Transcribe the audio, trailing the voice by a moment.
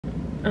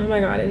Oh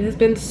my god, it has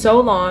been so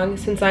long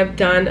since I've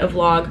done a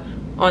vlog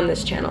on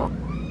this channel.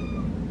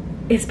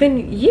 It's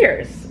been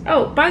years.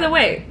 Oh, by the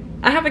way,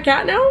 I have a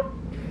cat now.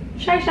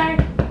 Shy.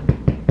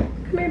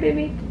 Come here,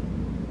 baby.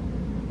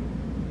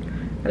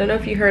 I don't know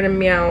if you heard him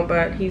meow,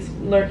 but he's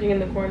lurking in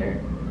the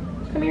corner.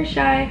 Come here,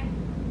 Shy.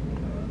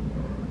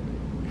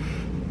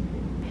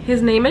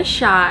 His name is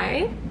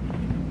Shy,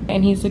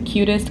 and he's the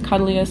cutest,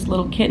 cuddliest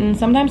little kitten.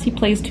 Sometimes he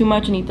plays too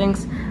much and he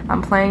thinks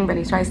I'm playing, but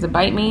he tries to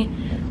bite me.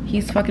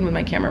 He's fucking with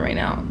my camera right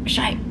now.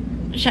 Shy.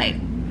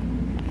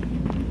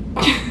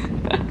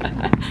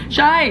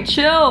 Shy,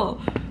 chill.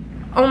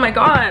 Oh my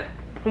god.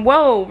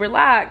 Whoa,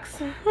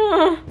 relax.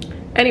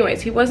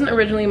 Anyways, he wasn't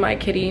originally my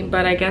kitty,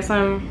 but I guess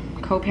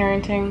I'm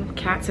co-parenting,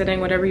 cat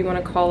sitting, whatever you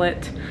want to call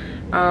it.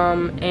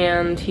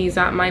 And he's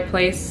at my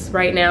place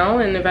right now,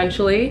 and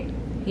eventually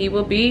he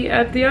will be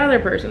at the other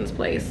person's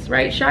place.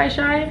 Right,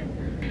 Shy?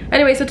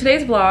 Anyway, so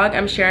today's vlog,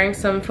 I'm sharing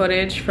some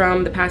footage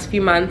from the past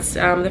few months.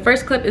 The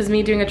first clip is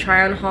me doing a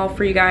try-on haul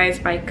for you guys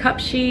by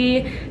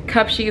Cupshe.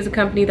 Cupshe is a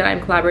company that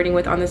I'm collaborating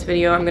with on this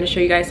video. I'm going to show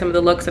you guys some of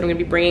the looks that I'm going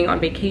to be bringing on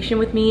vacation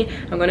with me.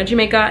 I'm going to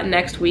Jamaica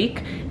next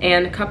week,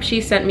 and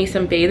Cupshe sent me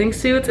some bathing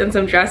suits and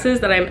some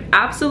dresses that I'm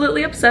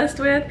absolutely obsessed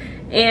with,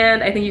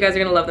 and I think you guys are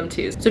gonna love them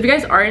too. So if you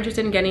guys are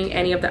interested in getting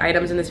any of the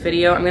items in this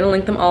video, I'm gonna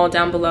link them all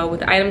down below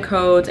with the item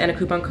codes and a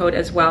coupon code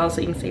as well, so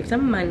you can save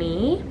some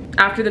money.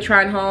 After the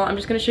try and haul, I'm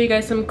just gonna show you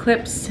guys some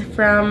clips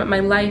from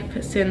my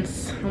life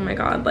since, oh my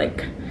god,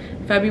 like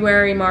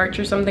February, March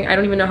or something. I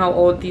don't even know how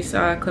old these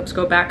clips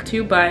go back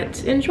to,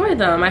 but enjoy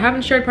them. I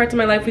haven't shared parts of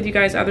my life with you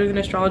guys other than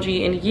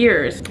astrology in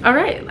years. All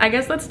right, I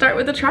guess let's start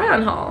with the try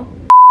on haul.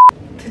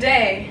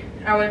 Today,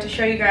 I wanted to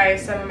show you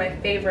guys some of my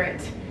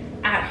favorite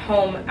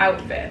at-home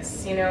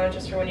outfits, you know,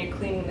 just for when you're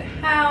cleaning the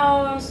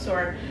house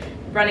or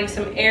running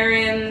some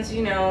errands,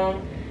 you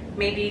know,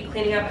 maybe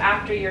cleaning up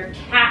after your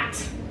cat.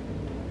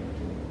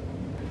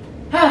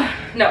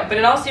 No, but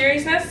in all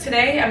seriousness,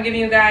 today I'm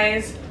giving you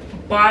guys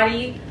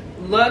body,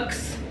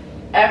 looks,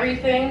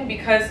 everything,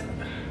 because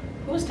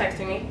who's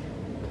texting me?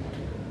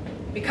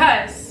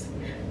 Because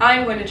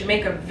I'm going to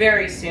Jamaica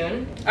very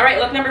soon. All right,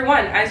 look number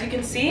one. As you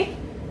can see,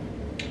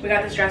 we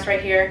got this dress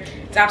right here.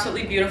 It's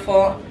absolutely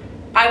beautiful.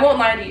 I won't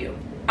lie to you.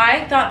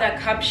 I thought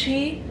that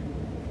Cupshe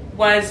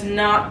was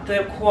not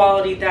the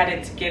quality that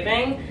it's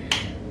giving.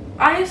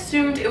 I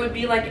assumed it would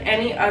be like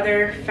any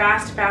other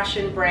fast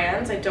fashion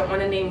brands. I don't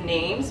want to name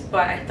names,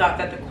 but I thought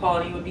that the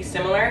quality would be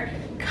similar.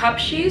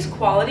 Cupshe's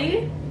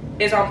quality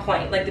is on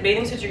point. Like the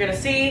bathing suits you're gonna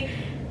see,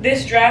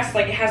 this dress,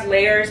 like it has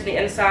layers on the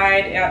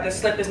inside. The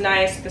slip is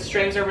nice, the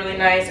strings are really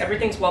nice,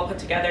 everything's well put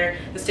together,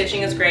 the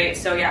stitching is great.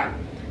 So yeah,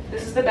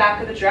 this is the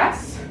back of the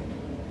dress.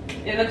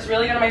 It looks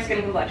really good on my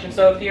skin complexion,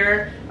 so if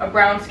you're a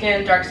brown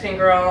skin, dark skin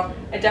girl,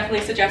 I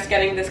definitely suggest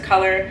getting this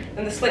color.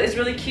 And the slit is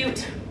really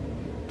cute.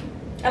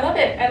 I love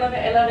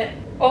it.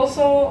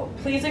 Also,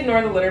 please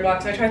ignore the litter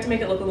box. I tried to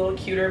make it look a little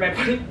cuter by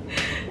putting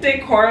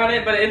decor on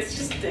it, but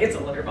it's a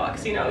litter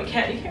box, you know, you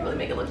can't really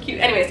make it look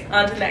cute. Anyways,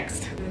 on to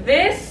next.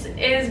 This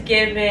is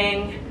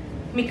giving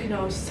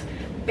Mykonos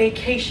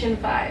vacation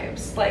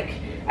vibes. Like,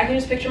 I can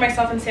just picture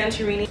myself in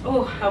Santorini.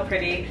 Oh, how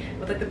pretty,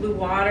 with like the blue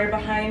water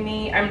behind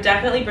me. I'm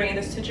definitely bringing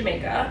this to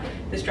Jamaica.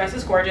 This dress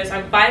is gorgeous.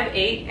 I'm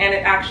 5'8", and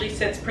it actually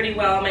sits pretty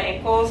well on my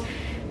ankles.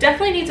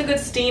 Definitely needs a good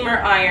steam or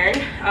iron.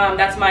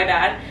 That's my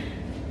bad.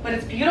 But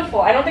it's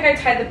beautiful. I don't think I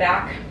tied the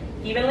back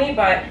evenly,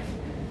 but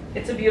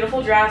it's a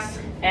beautiful dress,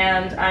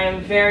 and I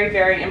am very,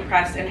 very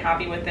impressed and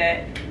happy with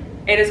it.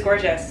 It is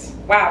gorgeous.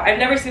 Wow, I've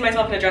never seen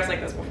myself in a dress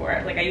like this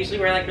before. Like, I usually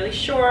wear like really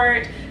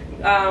short,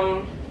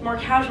 more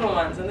casual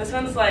ones, and this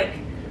one's like,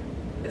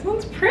 this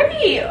one's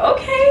pretty.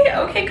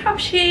 Okay,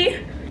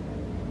 Cupshe.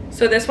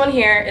 So this one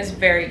here is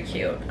very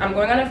cute. I'm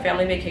going on a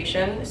family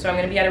vacation, so I'm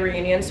gonna be at a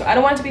reunion, so I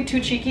don't want it to be too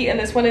cheeky, and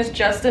this one is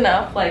just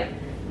enough. Like,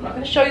 I'm not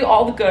gonna show you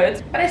all the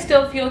goods, but I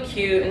still feel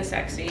cute and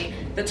sexy.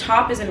 The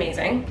top is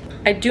amazing.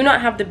 I do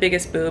not have the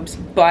biggest boobs,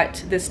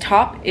 but this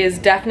top is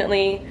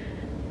definitely,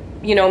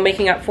 you know,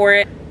 making up for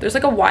it. There's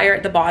like a wire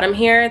at the bottom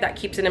here that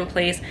keeps it in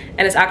place,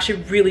 and it's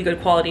actually really good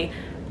quality.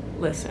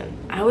 Listen,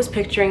 I was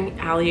picturing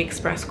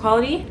AliExpress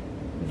quality.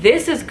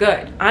 This is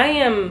good. I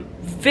am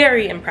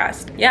very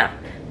impressed. Yeah,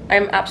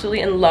 I'm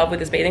absolutely in love with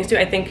this bathing suit.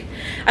 I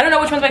don't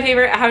know which one's my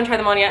favorite. I haven't tried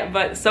them on yet,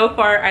 but so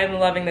far I'm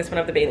loving this one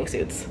of the bathing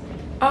suits.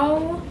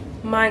 Oh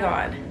my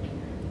god.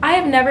 I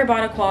have never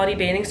bought a quality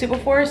bathing suit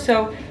before,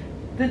 so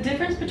the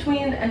difference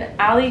between an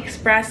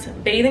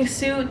AliExpress bathing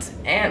suit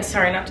and,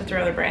 sorry, not to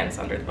throw other brands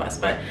under the bus,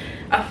 but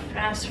a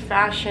fast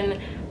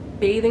fashion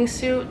bathing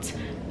suit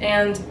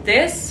and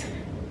this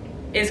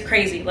is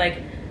crazy.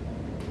 Like,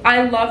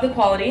 I love the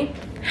quality.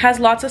 Has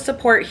lots of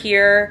support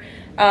here,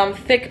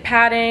 thick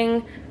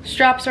padding,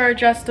 straps are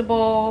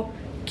adjustable,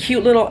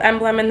 cute little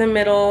emblem in the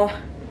middle,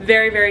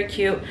 very, very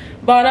cute.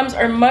 Bottoms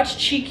are much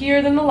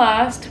cheekier than the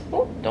last.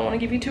 Oh, don't want to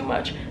give you too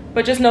much,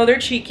 but just know they're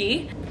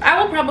cheeky.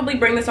 I will probably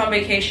bring this on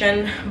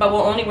vacation, but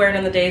we'll only wear it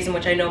on the days in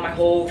which I know my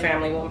whole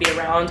family won't be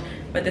around.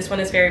 But this one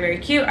is very, very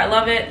cute. I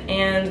love it,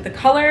 and the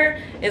color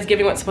is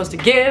giving what's supposed to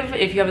give.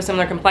 If you have a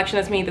similar complexion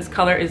as me, this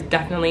color is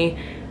definitely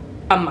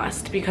a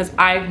must because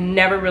I've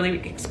never really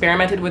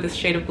experimented with this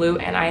shade of blue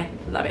and I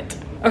love it.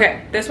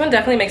 Okay, this one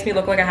definitely makes me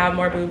look like I have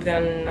more boob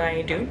than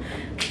I do.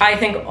 I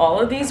think all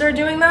of these are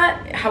doing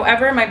that.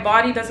 However, my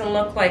body doesn't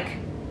look like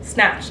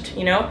snatched,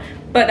 you know?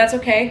 But that's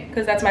okay,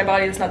 because that's my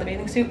body, that's not the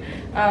bathing suit.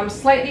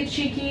 Slightly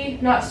cheeky,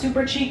 not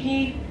super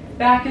cheeky.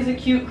 Back is a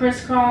cute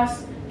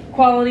crisscross.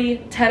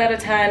 Quality, 10 out of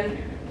 10.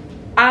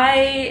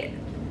 I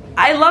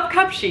love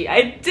Cupshe.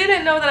 I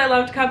didn't know that I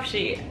loved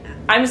Cupshe.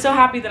 I'm so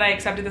happy that I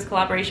accepted this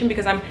collaboration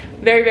because I'm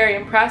very, very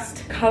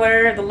impressed.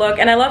 Color, the look,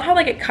 and I love how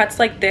like it cuts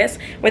like this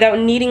without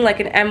needing like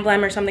an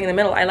emblem or something in the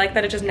middle. I like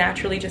that it just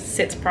naturally just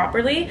sits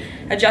properly.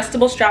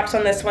 Adjustable straps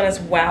on this one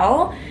as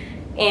well,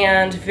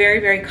 and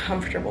very, very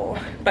comfortable.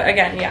 But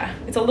again, yeah,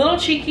 it's a little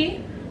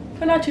cheeky,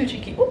 but not too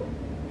cheeky. Ooh.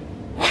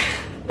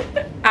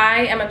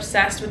 I am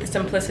obsessed with the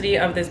simplicity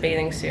of this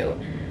bathing suit.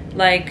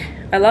 Like,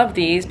 I love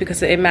these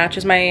because it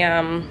matches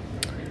my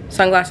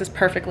sunglasses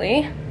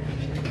perfectly.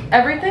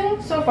 Everything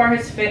so far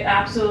has fit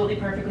absolutely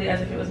perfectly as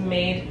if it was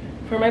made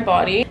for my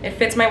body. It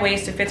fits my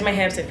waist, it fits my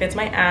hips, it fits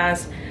my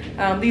ass.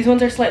 These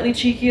ones are slightly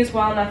cheeky as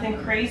well, nothing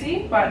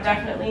crazy, but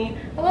definitely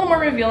a little more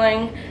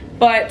revealing.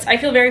 But I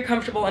feel very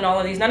comfortable in all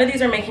of these. None of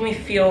these are making me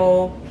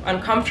feel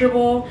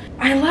uncomfortable.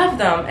 I love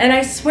them, and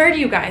I swear to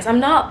you guys, I'm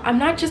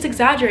not just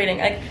exaggerating.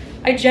 Like,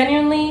 I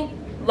genuinely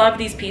love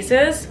these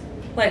pieces.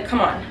 Like,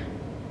 come on.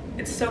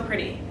 It's so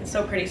pretty. It's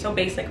so pretty, so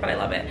basic, but I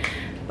love it.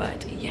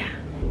 But yeah.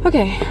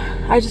 Okay,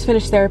 I just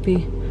finished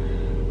therapy.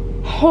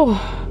 Oh,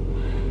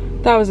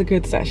 that was a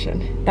good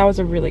session. That was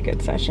a really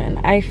good session.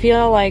 I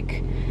feel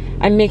like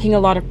I'm making a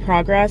lot of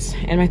progress,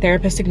 and my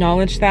therapist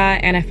acknowledged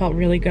that, and I felt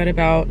really good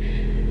about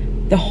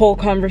the whole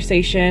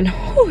conversation.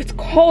 Oh, it's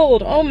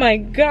cold. Oh my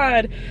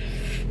God.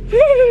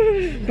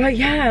 But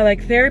yeah,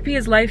 like, therapy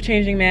is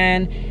life-changing,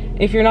 man.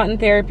 If you're not in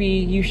therapy,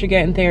 you should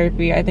get in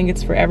therapy. I think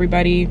it's for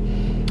everybody.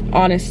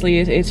 Honestly,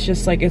 it's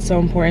just like, it's so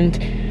important.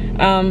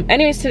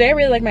 Anyways, today I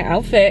really like my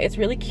outfit. It's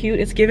really cute.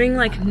 It's giving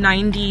like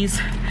 90s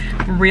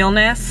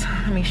realness.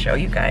 Let me show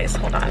you guys,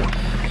 hold on.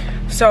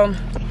 So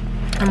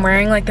I'm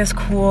wearing like this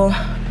cool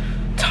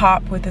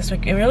top with this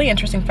like really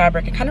interesting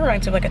fabric. It kind of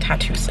reminds me of like a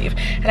tattoo sleeve,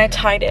 and I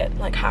tied it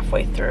like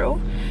halfway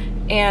through,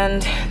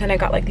 and then I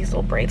got like these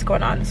little braids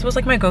going on. This was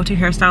like my go-to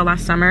hairstyle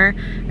last summer,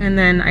 and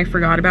then I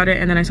forgot about it,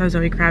 and then I saw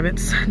Zoe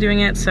Kravitz doing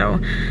it, so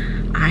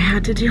I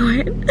had to do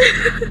it.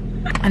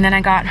 And then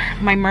I got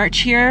my merch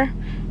here,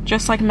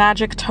 just like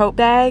magic tote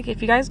bag.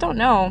 If you guys don't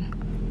know,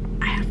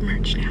 I have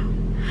merch now,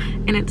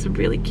 and it's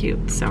really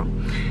cute. So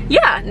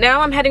yeah, now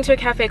I'm heading to a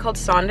cafe called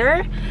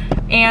Sonder,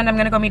 and I'm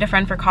gonna go meet a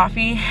friend for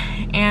coffee,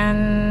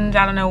 and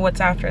I don't know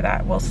what's after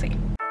that. We'll see.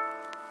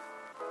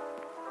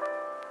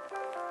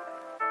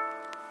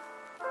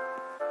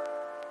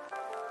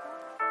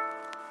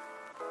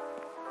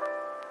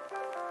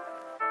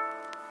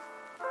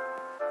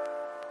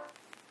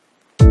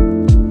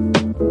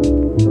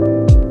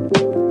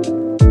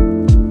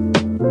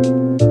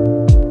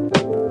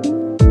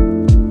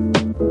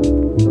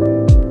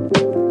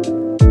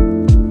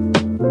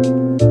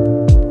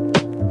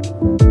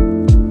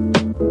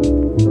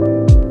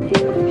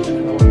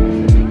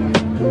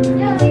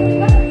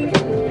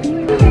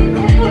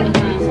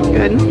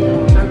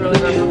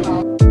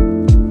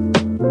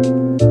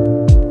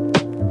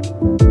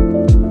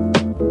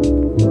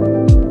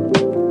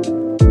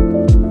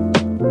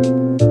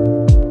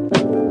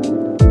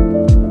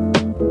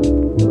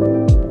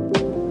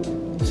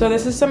 So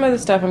this is some of the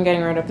stuff I'm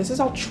getting rid of. This is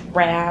all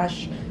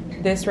trash.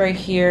 This right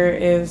here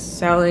is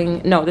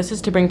selling, no, this is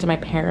to bring to my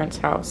parents'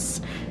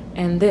 house.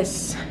 And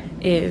this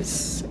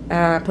is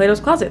Plato's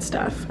Closet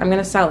stuff. I'm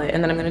gonna sell it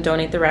and then I'm gonna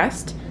donate the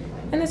rest.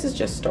 And this is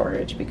just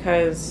storage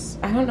because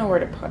I don't know where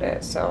to put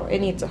it, so it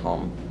needs a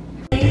home.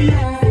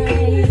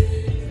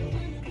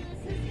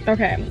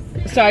 Okay,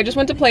 so I just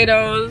went to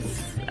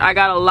Plato's. I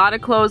got a lot of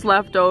clothes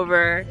left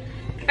over.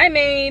 I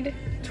made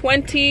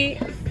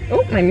 $28.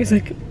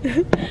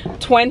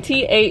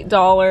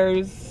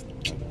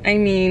 I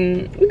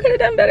mean, we could have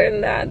done better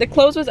than that. The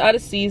clothes was out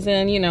of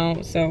season, you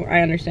know, so I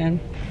understand.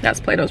 That's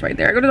Plato's right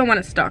there. I go to the one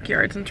at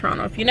Stockyards in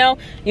Toronto. If you know,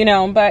 you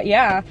know, but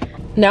yeah.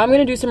 Now I'm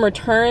gonna do some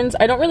returns.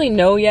 I don't really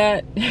know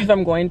yet if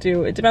I'm going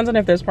to. It depends on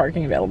if there's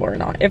parking available or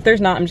not. If there's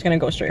not, I'm just gonna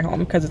go straight home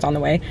because it's on the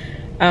way.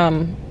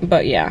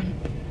 But yeah,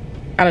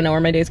 I don't know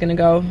where my day's gonna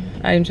go.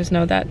 I just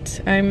know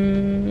that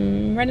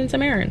I'm running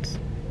some errands.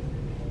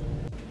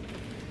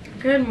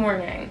 Good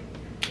morning.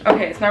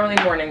 Okay, it's not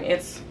really morning.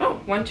 It's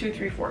 1, 2,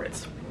 3, 4.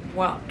 It's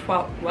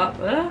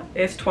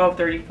it's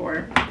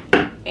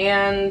 12:34,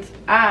 and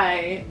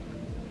I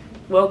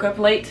woke up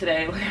late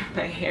today. Look at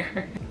my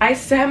hair. I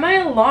set my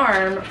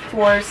alarm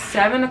for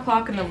 7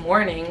 o'clock in the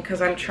morning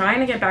because I'm trying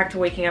to get back to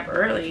waking up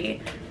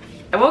early.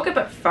 I woke up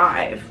at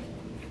 5,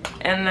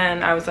 and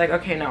then I was like,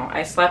 okay, no,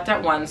 I slept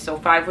at 1, so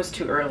 5 was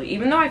too early.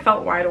 Even though I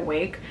felt wide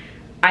awake,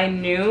 I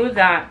knew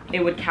that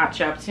it would catch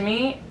up to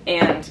me,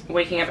 and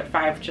waking up at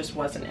 5 just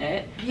wasn't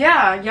it.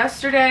 Yeah,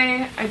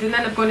 yesterday I didn't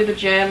end up going to the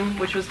gym,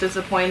 which was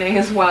disappointing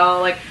as well.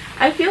 Like,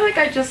 I feel like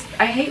I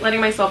hate letting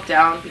myself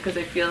down because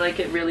I feel like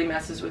it really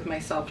messes with my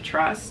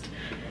self-trust.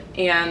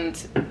 And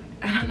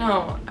I don't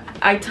know.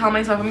 I tell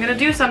myself I'm gonna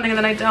do something and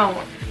then I don't.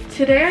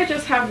 Today I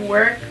just have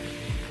work.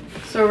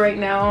 So right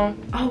now,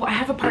 oh, I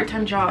have a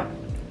part-time job.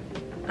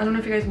 I don't know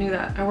if you guys knew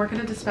that. I work at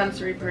a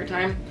dispensary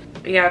part-time.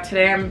 Yeah,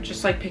 today I'm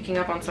just like picking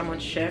up on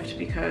someone's shift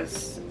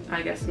because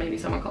I guess maybe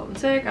someone called in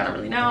sick. I don't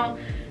really know.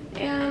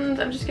 And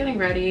I'm just getting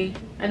ready.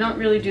 I don't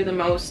really do the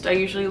most. I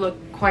usually look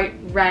quite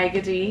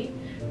raggedy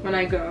when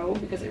I go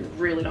because I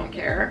really don't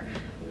care.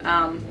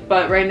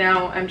 But right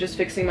now I'm just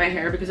fixing my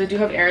hair because I do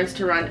have errands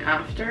to run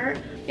after.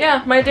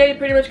 Yeah, my day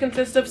pretty much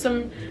consists of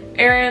some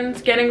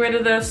errands, getting rid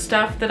of the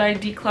stuff that I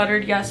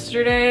decluttered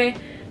yesterday,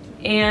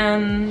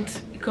 and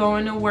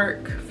going to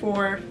work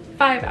for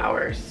 5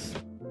 hours.